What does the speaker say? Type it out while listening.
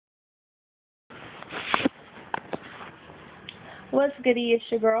What's goody? It's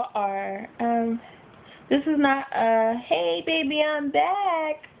your girl R. This is not a hey baby I'm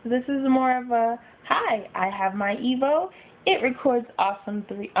back. This is more of a hi. I have my Evo. It records awesome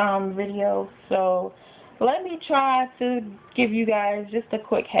video. So let me try to give you guys just a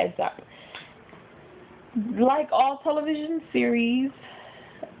quick heads up. Like all television series,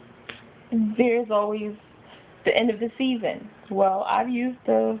 there's always the end of the season. Well, I've used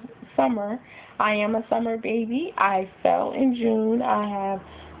the summer. I am a summer baby. I fell in June. I have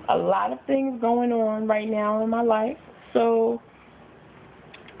a lot of things going on right now in my life. So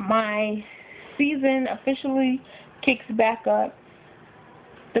my season officially kicks back up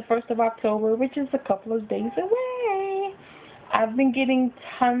the 1st of October, which is a couple of days away. I've been getting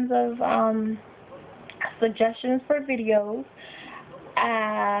tons of suggestions for videos.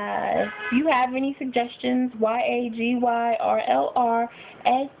 If you have any suggestions,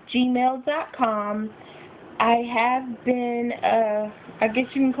 yagyRLR@gmail.com. I have been, I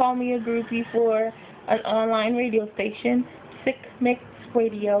guess you can call me a groupie for an online radio station,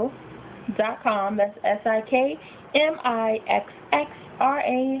 SickMixRadio.com. That's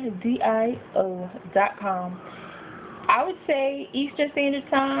SickMixRadio.com. I would say Eastern Standard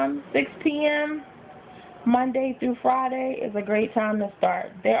Time, 6 p.m., Monday through Friday is a great time to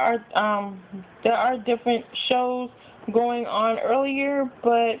start. There are different shows going on earlier,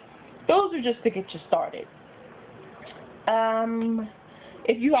 but those are just to get you started.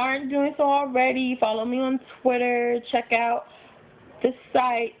 If you aren't doing so already, follow me on Twitter. Check out the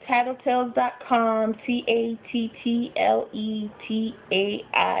site TattletaleZ.com,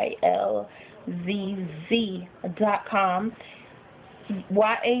 TattleTaleZZ.com,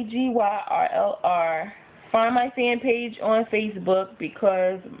 YAGYRLR. Find my fan page on Facebook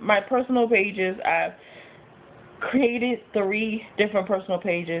because my personal pages, I've created 3 different personal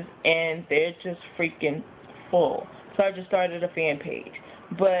pages and they're just freaking full. So I just started a fan page.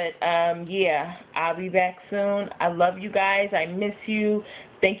 But yeah, I'll be back soon. I love you guys. I miss you.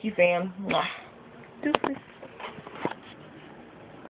 Thank you, fam. Mwah. Deuces.